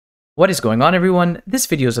What is going on, everyone? This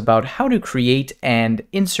video is about how to create and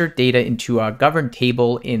insert data into a governed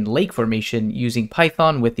table in lake formation using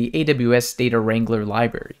Python with the AWS Data Wrangler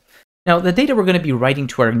library. Now, the data we're going to be writing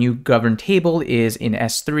to our new governed table is in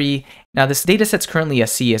S3. Now, this dataset's currently a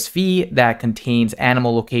CSV that contains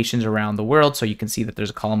animal locations around the world. So you can see that there's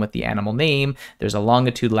a column with the animal name, there's a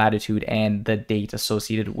longitude, latitude, and the date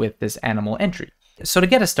associated with this animal entry. So to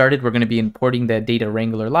get us started, we're going to be importing the Data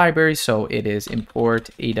Wrangler library. So it is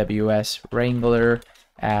import AWS Wrangler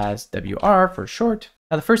as WR for short.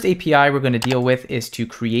 Now the first API we're going to deal with is to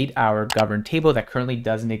create our governed table that currently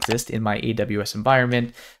doesn't exist in my AWS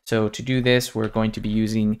environment. So to do this, we're going to be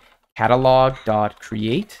using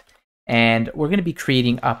catalog.create, and we're going to be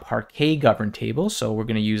creating a Parquet governed table. So we're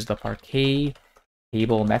going to use the Parquet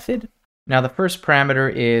table method. Now the first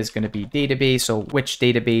parameter is going to be database, so which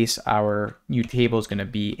database our new table is going to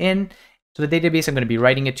be in. So the database I'm going to be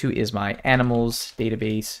writing it to is my animals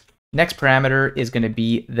database. Next parameter is going to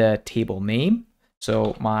be the table name.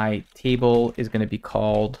 So my table is going to be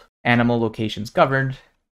called animal locations governed.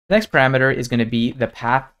 The next parameter is going to be the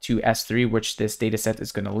path to S3, which this dataset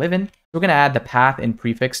is going to live in. We're going to add the path and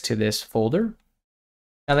prefix to this folder.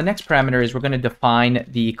 Now the next parameter is we're going to define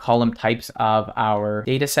the column types of our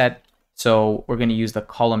dataset. So we're going to use the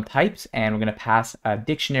column types, and we're going to pass a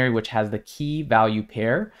dictionary which has the key value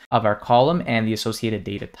pair of our column and the associated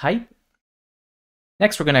data type.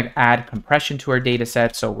 Next, we're going to add compression to our data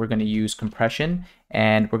set. So we're going to use compression,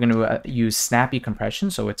 and we're going to use snappy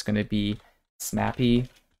compression. So it's going to be snappy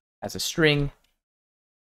as a string.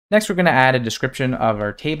 Next, we're going to add a description of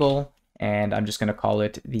our table, and I'm just going to call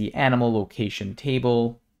it the animal location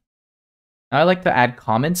table. Now, I like to add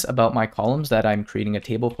comments about my columns that I'm creating a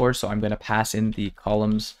table for. So I'm going to pass in the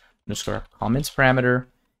columns underscore comments parameter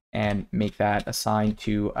and make that assigned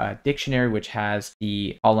to a dictionary, which has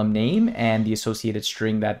the column name and the associated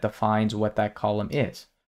string that defines what that column is.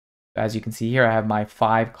 As you can see here, I have my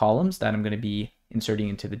 5 columns that I'm going to be inserting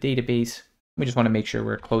into the database. We just want to make sure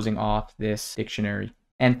we're closing off this dictionary.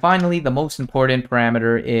 And finally, the most important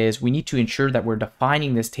parameter is we need to ensure that we're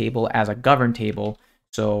defining this table as a governed table.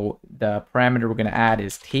 So the parameter we're going to add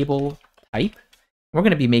is table type. We're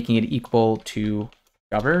going to be making it equal to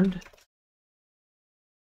governed.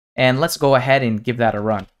 And let's go ahead and give that a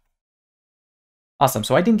run. Awesome.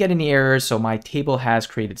 So I didn't get any errors, so my table has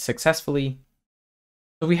created successfully.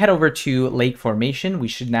 So if we head over to lake formation, we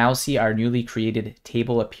should now see our newly created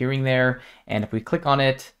table appearing there. And if we click on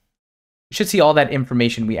it, we should see all that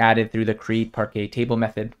information we added through the create Parquet table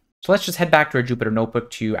method. So let's just head back to our Jupyter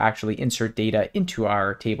Notebook to actually insert data into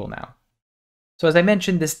our table now. So as I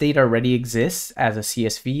mentioned, this data already exists as a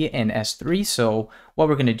CSV in S3. So what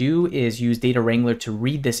we're going to do is use Data Wrangler to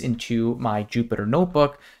read this into my Jupyter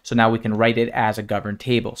Notebook. So now we can write it as a governed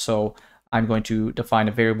table. So I'm going to define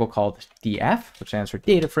a variable called df, which stands for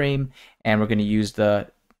dataframe, and we're going to use the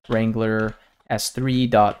Wrangler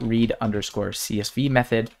s3.read_CSV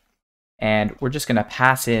method. And we're just going to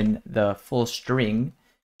pass in the full string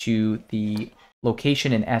to the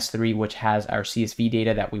location in S3, which has our CSV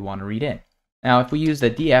data that we want to read in. Now, if we use the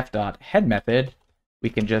df.head method, we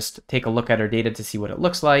can just take a look at our data to see what it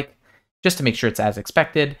looks like, just to make sure it's as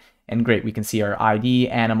expected. And great, we can see our ID,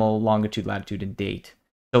 animal, longitude, latitude, and date.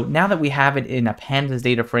 So now that we have it in Append as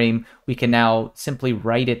data frame, we can now simply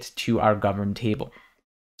write it to our governed table.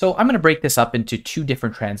 So I'm going to break this up into 2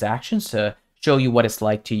 different transactions to show you what it's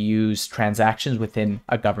like to use transactions within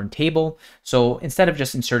a governed table. So instead of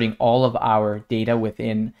just inserting all of our data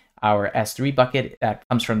within our S3 bucket that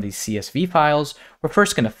comes from these CSV files, we're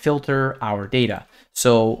first going to filter our data.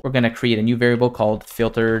 So we're going to create a new variable called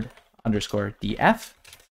filtered_df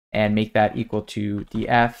and make that equal to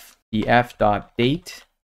df.date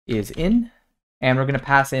is in. And we're going to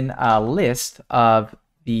pass in a list of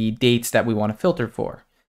the dates that we want to filter for.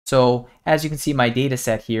 So as you can see, my data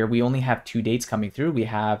set here, we only have 2 dates coming through. We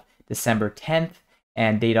have December 10th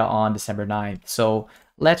and data on December 9th. So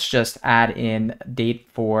let's just add in date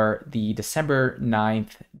for the December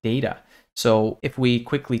 9th data. So if we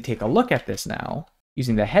quickly take a look at this now,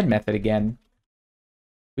 using the head method again,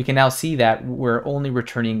 we can now see that we're only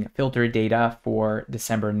returning filtered data for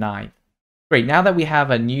December 9th. Great, now that we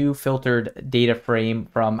have a new filtered data frame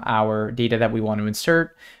from our data that we want to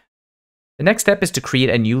insert, the next step is to create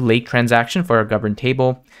a new lake transaction for our governed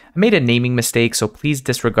table. I made a naming mistake, so please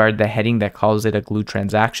disregard the heading that calls it a glue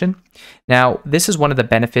transaction. Now, this is one of the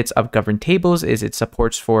benefits of governed tables is it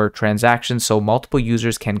supports for transactions, so multiple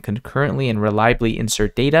users can concurrently and reliably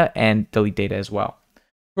insert data and delete data as well.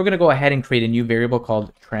 We're going to go ahead and create a new variable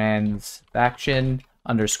called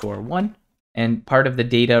transaction_1. And part of the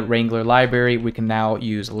Data Wrangler library, we can now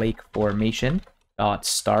use lake formation dot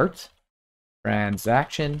start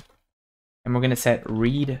transaction, and we're going to set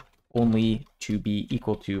read only to be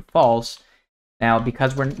equal to false. Now,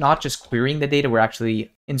 because we're not just querying the data, we're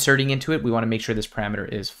actually inserting into it, we want to make sure this parameter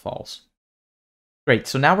is false. Great,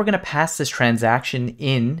 so now we're going to pass this transaction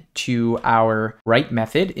in to our write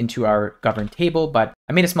method into our govern table, but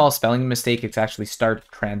I made a small spelling mistake. It's actually start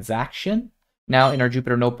transaction. Now in our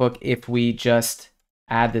Jupyter Notebook, if we just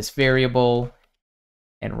add this variable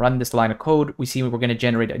and run this line of code, we see we're going to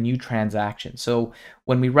generate a new transaction. So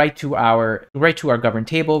when we write to our govern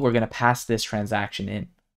table, we're going to pass this transaction in.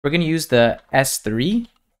 We're going to use the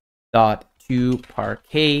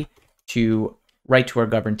s3.toParquet to write to our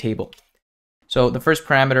govern table. So the first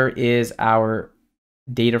parameter is our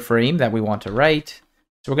data frame that we want to write.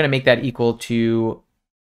 So we're going to make that equal to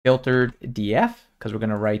filtered df, because we're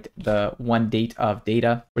going to write the one date of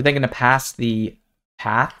data. We're then going to pass the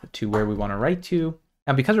path to where we want to write to.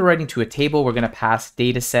 Now, because we're writing to a table, we're going to pass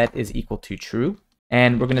dataset is equal to true.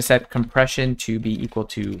 And we're going to set compression to be equal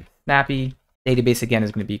to snappy. Database, again,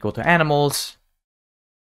 is going to be equal to animals.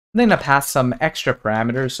 I'm then going to pass some extra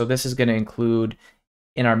parameters. So this is going to include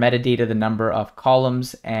in our metadata the number of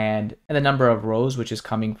columns and the number of rows, which is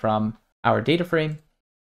coming from our data frame.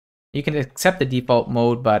 You can accept the default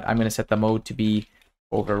mode, but I'm going to set the mode to be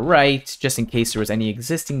overwrite, just in case there was any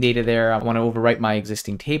existing data there. I want to overwrite my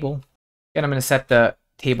existing table. And I'm going to set the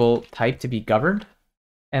table type to be governed.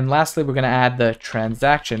 And lastly, we're going to add the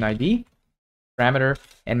transaction ID parameter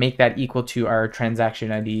and make that equal to our transaction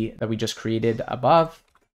ID that we just created above.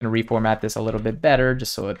 I'm going to reformat this a little bit better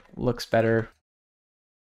just so it looks better.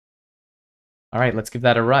 All right, let's give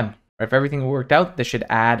that a run. If everything worked out, this should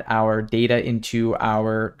add our data into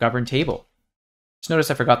our govern table. Just notice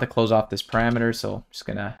I forgot to close off this parameter, so I'm just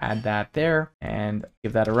gonna add that there and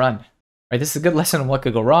give that a run. All right, this is a good lesson on what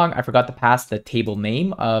could go wrong. I forgot to pass the table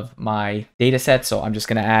name of my data set, so I'm just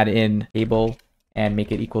gonna add in table and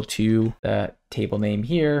make it equal to the table name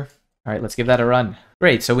here. All right, let's give that a run.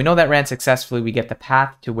 Great, so we know that ran successfully. We get the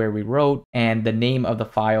path to where we wrote and the name of the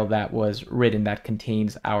file that was written that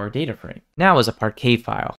contains our data frame. Now is a Parquet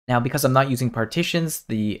file. Now, because I'm not using partitions,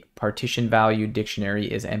 the partition value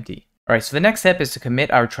dictionary is empty. All right, so the next step is to commit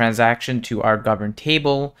our transaction to our govern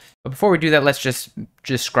table. But before we do that, let's just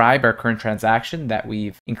describe our current transaction that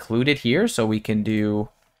we've included here. So we can do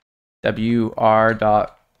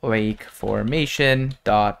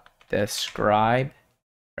wr.lakeFormation.describe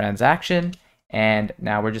transaction, and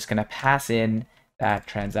now we're just going to pass in that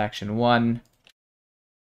transaction 1,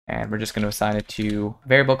 and we're just going to assign it to a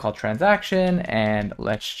variable called transaction, and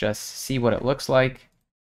let's just see what it looks like.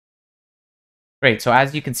 Great, so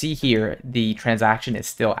as you can see here, the transaction is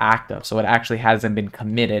still active, so it actually hasn't been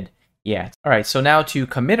committed yet. All right, so now to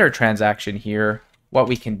commit our transaction here, what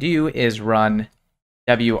we can do is run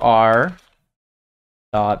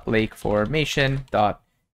wr.lakeFormation. We're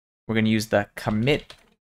going to use the commit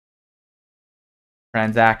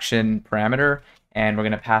transaction parameter, and we're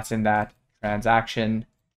going to pass in that transaction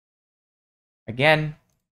again.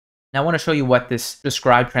 Now I want to show you what this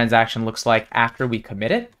described transaction looks like after we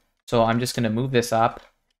commit it. So I'm just going to move this up,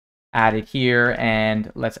 add it here, and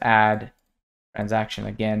let's add transaction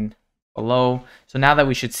again below. So now that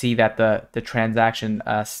we should see that the transaction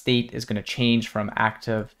state is going to change from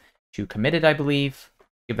active to committed, I believe.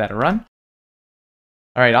 Give that a run.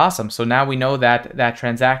 All right, awesome. So now we know that that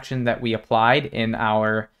transaction that we applied in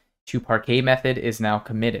our toParquet method is now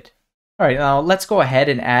committed. All right, now let's go ahead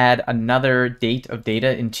and add another date of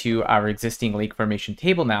data into our existing lake formation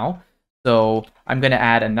table now. So I'm going to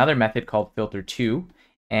add another method called filter2,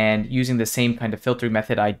 and using the same kind of filtering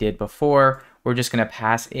method I did before, we're just going to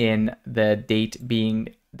pass in the date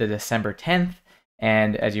being the December 10th.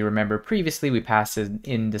 And as you remember previously, we passed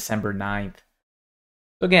in December 9th.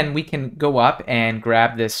 So again, we can go up and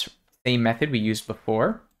grab this same method we used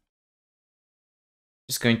before.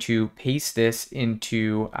 Just going to paste this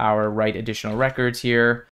into our write additional records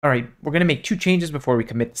here. All right, we're going to make 2 changes before we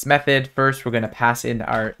commit this method. First, we're going to pass in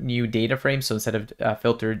our new data frame. So instead of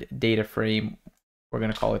filtered data frame, we're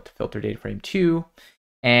going to call it filter data frame 2.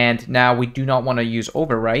 And now we do not want to use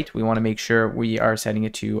overwrite. We want to make sure we are setting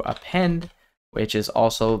it to append, which is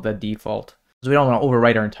also the default. So we don't want to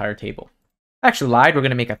overwrite our entire table. Actually lied, we're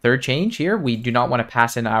going to make a 3rd change here. We do not want to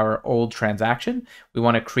pass in our old transaction. We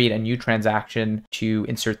want to create a new transaction to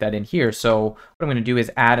insert that in here. So what I'm going to do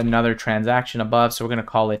is add another transaction above. So we're going to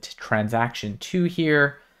call it transaction 2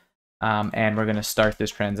 here. And we're going to start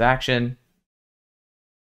this transaction.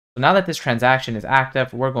 So now that this transaction is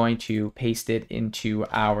active, we're going to paste it into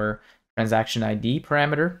our transaction ID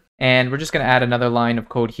parameter. And we're just going to add another line of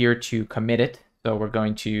code here to commit it. So we're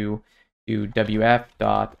going to do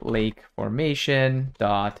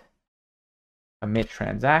wf.lakeFormation.commit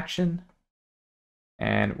transaction.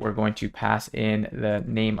 And we're going to pass in the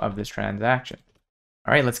name of this transaction.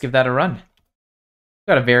 All right, let's give that a run.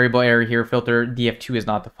 Got a variable error here, filter df2 is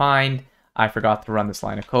not defined. I forgot to run this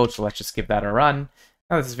line of code, so let's just give that a run.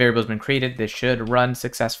 Now that this variable has been created, this should run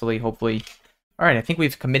successfully, hopefully. All right, I think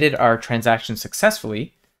we've committed our transaction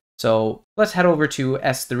successfully. So let's head over to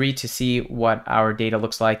S3 to see what our data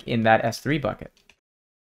looks like in that S3 bucket.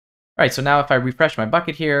 All right, so now if I refresh my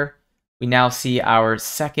bucket here, we now see our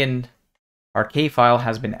second Parquet file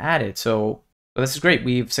has been added. So this is great.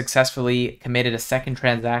 We've successfully committed a second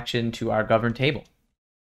transaction to our governed table.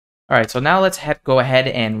 All right, so now let's go ahead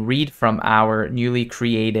and read from our newly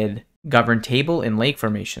created governed table in Lake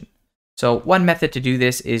Formation. So one method to do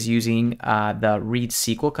this is using the read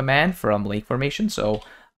SQL command from Lake Formation. So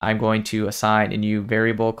I'm going to assign a new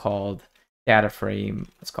variable called dataframe.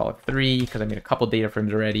 Let's call it 3 because I made a couple data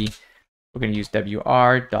frames already. We're going to use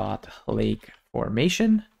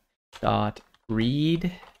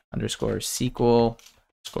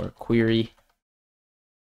wr.lakeFormation.read_SQL_query.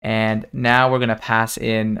 And now we're going to pass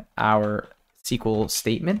in our SQL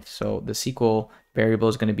statement. So the SQL variable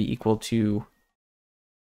is going to be equal to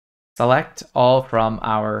select all from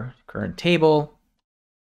our current table.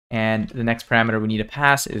 And the next parameter we need to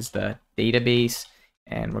pass is the database.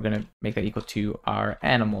 And we're going to make that equal to our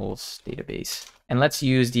animals database. And let's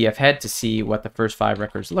use dfhead to see what the first 5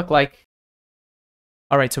 records look like.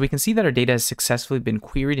 All right, so we can see that our data has successfully been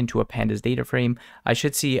queried into Append as data frame. I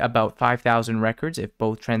should see about 5,000 records if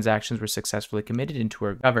both transactions were successfully committed into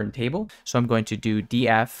our governed table. So I'm going to do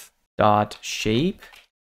df.shape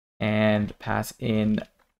and pass in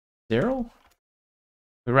 0.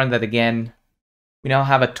 We run that again. We now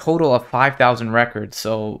have a total of 5,000 records.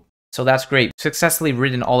 So that's great. Successfully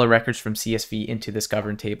written all the records from CSV into this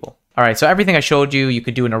governed table. All right, so everything I showed you, you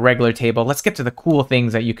could do in a regular table. Let's get to the cool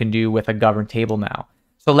things that you can do with a governed table now.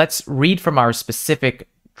 So let's read from our specific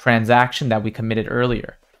transaction that we committed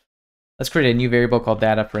earlier. Let's create a new variable called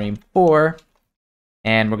dataframe4,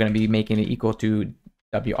 and we're going to be making it equal to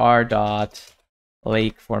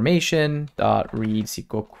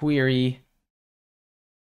wr.lakeFormation.read_SQL_query.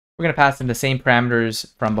 We're going to pass in the same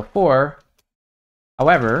parameters from before.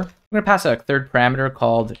 However, we're going to pass a third parameter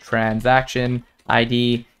called transaction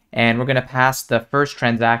ID, and we're going to pass the first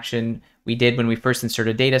transaction we did when we first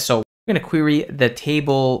inserted data. So we're going to query the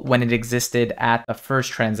table when it existed at the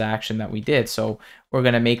first transaction that we did. So we're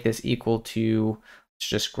going to make this equal to, let's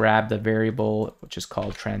just grab the variable, which is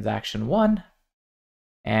called transaction1,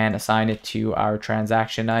 and assign it to our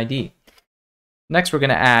transaction ID. Next, we're going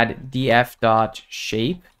to add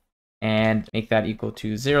df.shape and make that equal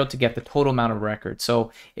to 0 to get the total amount of records.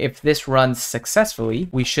 So if this runs successfully,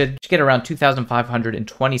 we should get around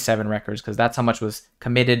 2,527 records because that's how much was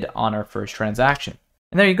committed on our first transaction.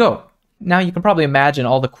 And there you go. Now you can probably imagine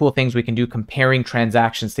all the cool things we can do comparing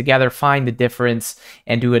transactions together, find the difference,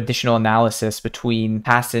 and do additional analysis between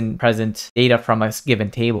past and present data from a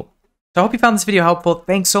given table. So I hope you found this video helpful.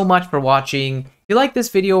 Thanks so much for watching. If you like this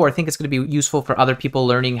video or think it's going to be useful for other people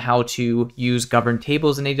learning how to use governed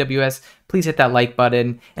tables in AWS, please hit that like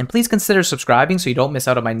button and please consider subscribing so you don't miss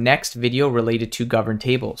out on my next video related to governed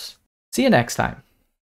tables. See you next time.